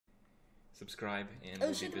subscribe, and Oh,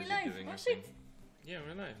 we'll shit, be we busy live. doing Oh, our shit. thing. Yeah,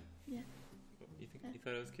 we're live. Yeah. You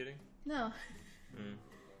thought I was kidding? No.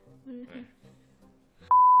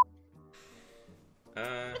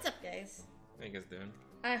 What's up, guys? How you guys doing?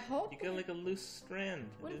 I hope. You got like a loose strand.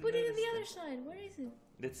 Well, put it on the other side. Where is it?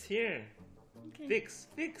 It's here. Okay. Fix.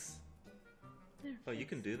 There, Oh, you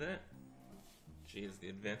can do that? Jeez, the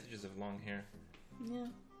advantages of long hair. Yeah.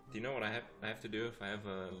 Do you know what I have to do if I have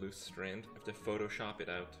a loose strand? I have to Photoshop it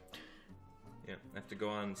out. Yeah, I have to go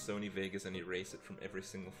on Sony Vegas and erase it from every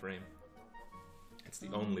single frame. It's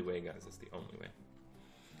the only way, guys. It's the only way.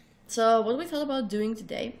 So what we thought about doing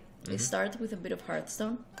today is start with a bit of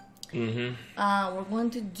Hearthstone. We're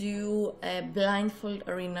going to do a Blindfold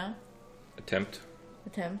Arena attempt.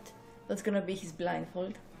 That's gonna be his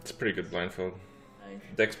blindfold. It's a pretty good blindfold.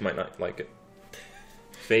 Right. Dex might not like it.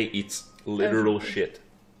 Faye eats literal shit.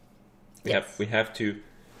 We have to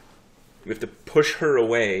push her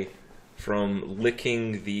away from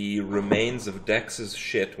licking the remains of Dex's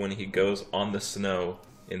shit when he goes on the snow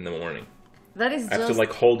in the morning. That is I have to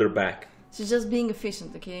like hold her back. She's just being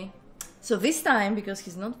efficient, okay? So this time, because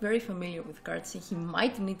he's not very familiar with cards, he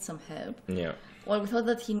might need some help. Yeah. Well, we thought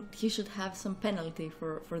that he should have some penalty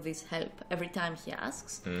for this help every time he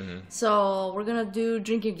asks. So we're gonna do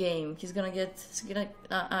drink a game. He's gonna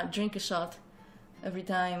drink a shot every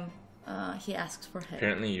time he asks for help.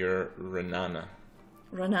 Apparently you're Rania.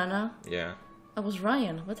 Rania? Yeah. I was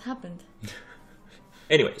Ryan. What happened?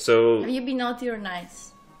 Anyway, so... Have you been naughty or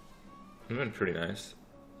nice? I've been pretty nice.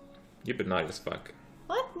 You've been naughty as fuck.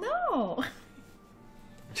 What? No!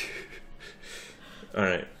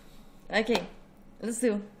 Alright. Okay. Let's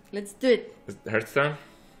do it. Is it Hearthstone?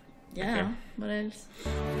 Yeah. Okay. What else?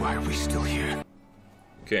 Why are we still here?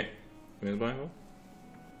 Okay. Give me the blindfold.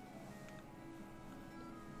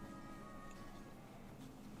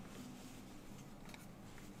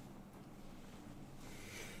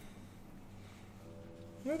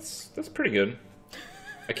 That's pretty good.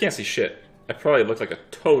 I can't see shit. I probably look like a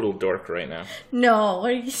total dork right now. No,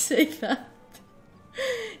 why do you say that?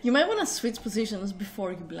 You might want to switch positions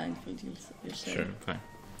before you blindfold yourself. Sure, fine.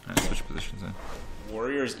 Alright, switch positions then.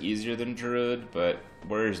 Warrior's easier than Druid, but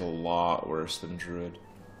Warrior's a lot worse than Druid.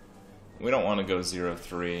 We don't want to go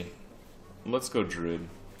 0-3. Let's go Druid.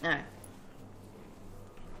 Alright.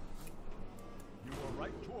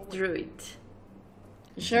 Druid.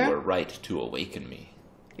 You sure? You are right to awaken me.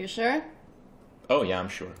 You sure? Oh yeah, I'm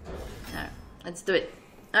sure. Alright, let's do it.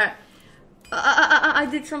 Alright. I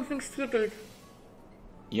did something stupid.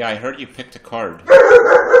 Yeah, I heard you picked a card.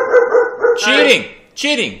 Cheating!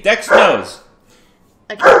 Cheating! Dex knows!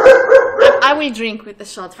 Okay. I will drink with the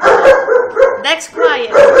shot for now. Dex, quiet.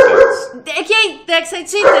 Okay, Dex, I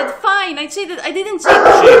cheated. Fine, I cheated. I didn't cheat.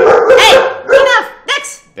 Hey! Enough!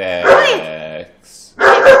 Dex! Dex.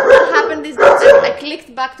 What happened is that I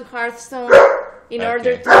clicked back to Hearthstone in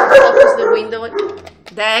order to focus the window.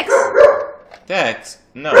 Dex? Dex?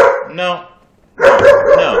 No. No.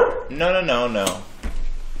 No. No, no, no, no.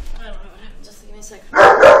 I don't know what happened. Just give me a second.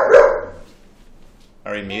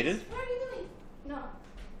 Are you muted? What are you doing?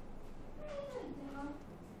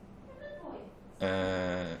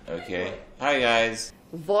 No. Okay. Hi, guys.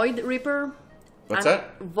 Void Ripper. What's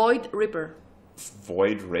that? Void Ripper.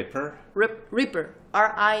 Void Ripper? Ripper.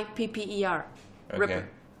 R-I-P-P-E-R. Okay. Ripper.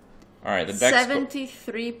 Alright, the deck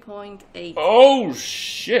 73.8. Oh,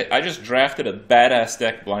 shit. I just drafted a badass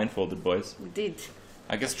deck blindfolded, boys. We did.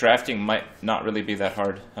 I guess drafting might not really be that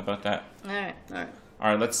hard. How about that? Alright.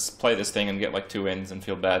 Alright, let's play this thing and get like 2 wins and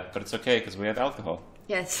feel bad. But it's okay, because we have alcohol.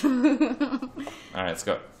 Yes. Alright, let's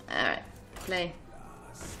go. Alright. Play.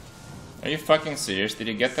 Are you fucking serious? Did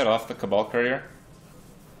you get that off the Cabal Courier?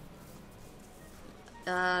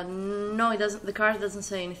 No, it doesn't. The card doesn't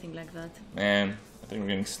say anything like that. Man, I think we're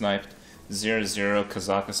getting sniped. 0-0,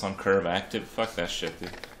 Kazakhs on curve active. Fuck that shit,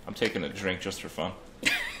 dude. I'm taking a drink just for fun.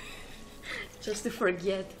 Just to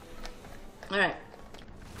forget. Alright.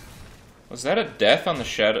 Was that a death on the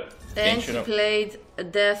Shadow? And he played a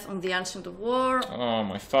death on the Ancient of War. Oh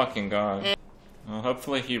my fucking god. Well,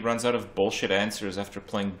 hopefully he runs out of bullshit answers after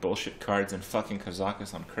playing bullshit cards and fucking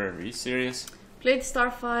Kazakhs on curve. Are you serious? Played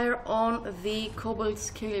Starfire on the Kobolds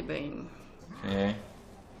Scalebane. Okay.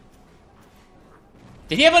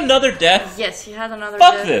 Did he have another death? Yes, he had another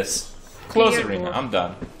Fuck death. this! Close Clear arena, board. I'm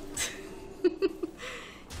done.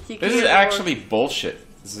 This is board. actually bullshit.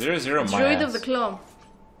 0-0 my Druid ass. of the Claw.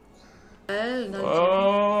 Well, no.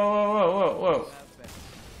 Whoa.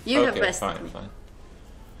 You okay, have bested fine, me. fine.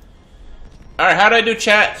 Alright, how do I do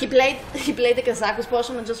chat? He played the Kazakhs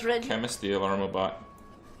potion and just read. Chemist Steel, Armobot.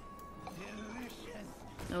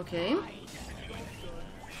 Okay.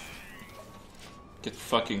 Get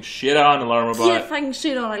fucking shit on, Alarmabot. Get fucking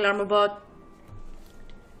shit on, Alarmabot.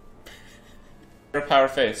 Power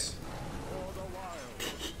face.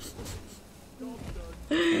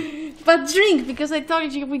 But drink, because I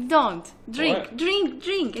told you we don't. Drink, What?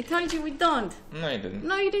 drink. I told you we don't. No, you didn't.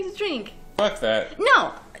 No, you didn't drink. Fuck that.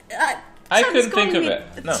 No. I Sam is couldn't think calling of me it.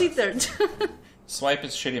 a No. cheater. Swipe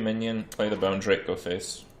his shitty minion, play the Bone Drake, go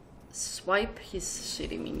face. Swipe his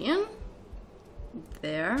shitty minion.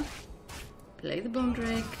 There. Play the Bone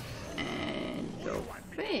Drake. And go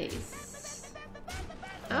face.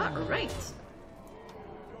 Alright.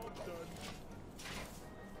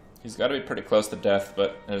 He's got to be pretty close to death,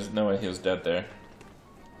 but there's no way he was dead there.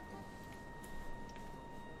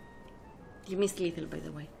 You missed lethal, by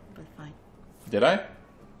the way, but fine. Did I?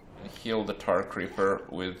 I healed the Tar Creeper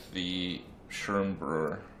with the Shroom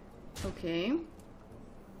Brewer. Okay.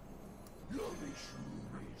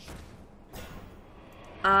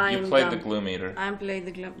 You played the Gloom Eater. I'm playing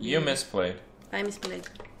the Gloom. You misplayed. I misplayed.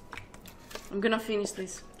 I'm gonna finish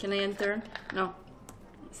this. Can I enter? No.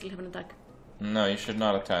 I still have an attack. No, you should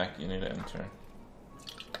not attack. You need to enter.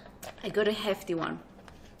 I got a hefty one.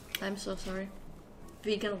 I'm so sorry.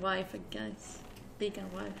 Vegan wife, guys.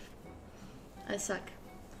 Vegan wife. I suck.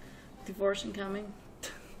 Divorce incoming.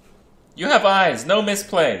 You have eyes, no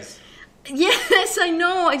misplays. Yes, I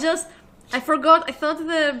know. I forgot. I thought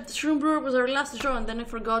the Shroom Brewer was our last draw, and then I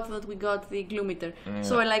forgot that we got the Gloometer. Yeah.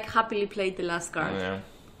 So I like happily played the last card. Yeah.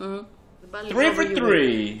 Mm-hmm. The battle is 3 over, for you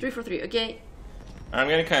 3. win. 3 for 3. Okay. I'm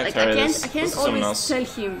getting kind of Like tired of I this. can't This is someone always else. tell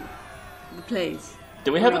him the plays.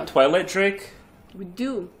 Did we have a not. Twilight Drake? We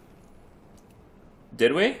do.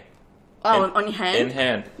 Did we? Oh, In- on your hand? In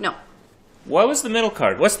hand. No, What was the middle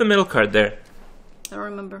card? What's the middle card there? I don't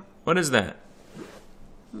remember. What is that?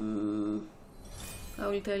 I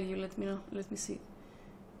will tell you. Let me know. Let me see.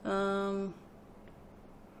 Roll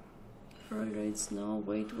rates. No.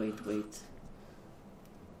 Wait.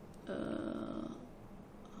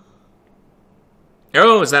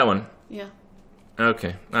 Oh, is that one? Yeah.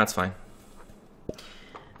 Okay, that's fine.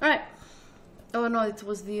 All right. Oh no, it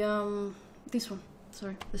was the this one.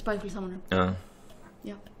 Sorry, the Spiteful Summoner. Oh.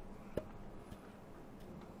 Yeah.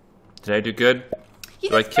 Did I do good? You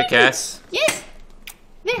Do I did kick perfect. ass? Yes.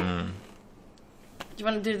 There. Do you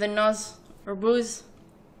want to do the nose or booze?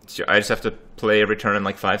 Sure, I just have to play every turn in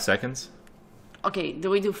like 5 seconds? Okay. Do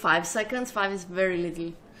we do 5 seconds? 5 is very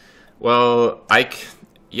little. Well,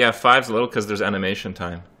 yeah, 5's a little because there's animation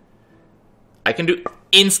time. I can do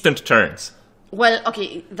instant turns, Well,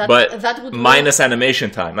 okay. That would minus animation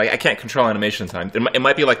time. Like I can't control animation time. It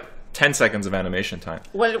might be like 10 seconds of animation time.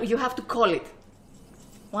 Well, you have to call it.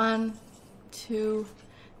 1, 2,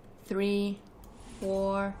 3,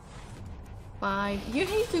 4, 5. You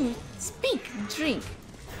need to speak. Drink.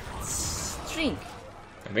 Drink.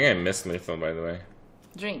 I think I missed lethal, by the way.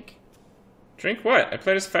 Drink. Drink what? I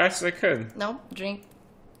played as fast as I could. No, drink.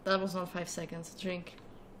 That was not 5 seconds. Drink.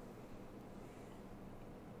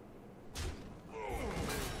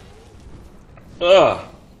 Ugh.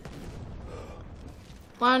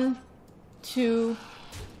 1, 2,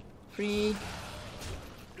 3,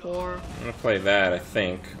 4, I'm gonna play that, I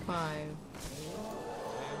think. 5.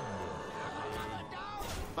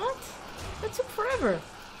 What? That took forever.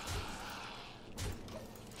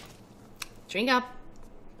 Drink up.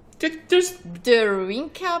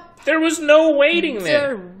 Drink up. There was no waiting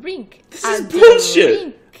there. Drink. This is bullshit.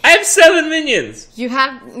 Drink. I have 7 minions. You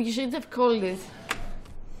should have called it.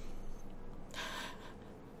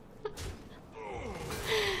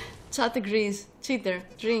 Chat agrees. Cheater.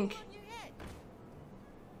 Drink.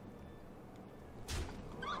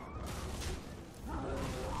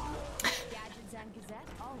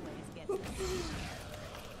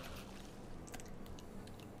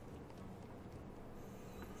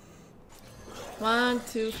 One,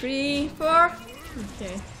 two, three, 4.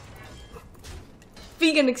 Okay.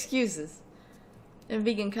 Vegan excuses. And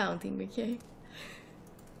vegan counting, okay?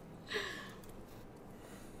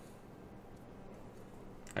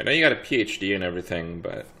 I know you got a PhD and everything,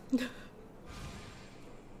 but I'm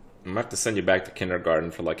gonna have to send you back to kindergarten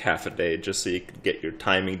for like half a day just so you could get your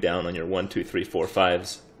timing down on your 1, 2, 3, 4,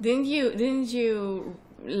 5s. Didn't you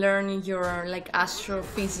learn your like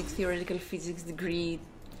astrophysics, theoretical physics degree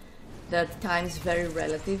that time is very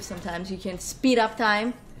relative? Sometimes you can speed up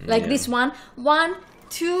time, like this one. 1,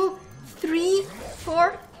 2, 3,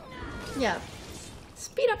 4. Yeah,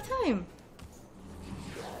 speed up time.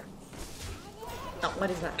 Oh,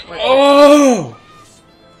 what is that? Oh!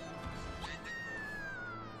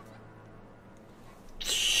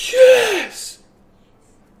 Yes!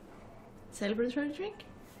 Celebratory drink?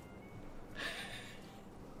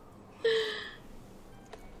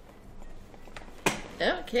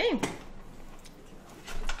 Okay.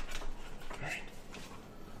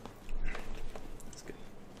 That's good.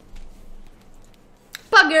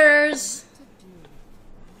 Buggers!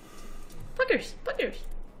 Buggers! Buggers!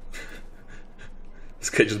 This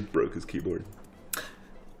guy just broke his keyboard.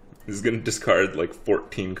 He's gonna discard like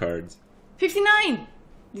 14 cards. 59!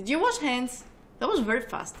 Did you wash hands? That was very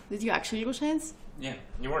fast. Did you actually wash hands? Yeah,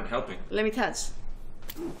 you weren't helping. Let me touch.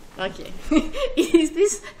 Okay. Is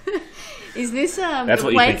this That's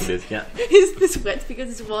what wet? you think it is, yeah. Is this wet because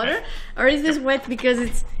it's water? Or is this wet because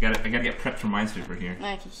it's... I gotta get prepped for Minesweeper here.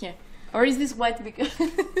 Okay, here. Or is this wet because...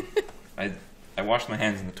 I washed my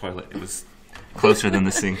hands in the toilet. It was closer than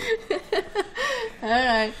the sink.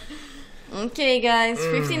 Alright. Okay, guys.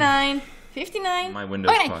 59. 59. My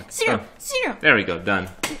Windows clock. Zero. Oh. Zero. There we go, done.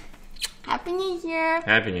 Happy New Year.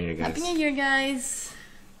 Happy New Year, guys. Happy New Year, guys.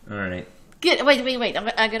 Alright. Good. Wait.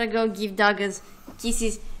 I gotta go give Douglas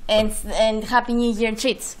kisses and Happy New Year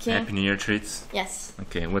treats, okay? Happy New Year treats. Yes.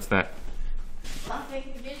 Okay, what's that? Nothing,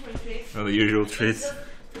 usual treats. Oh, the usual treats.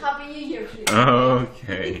 Happy New Year treats.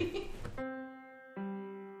 Okay.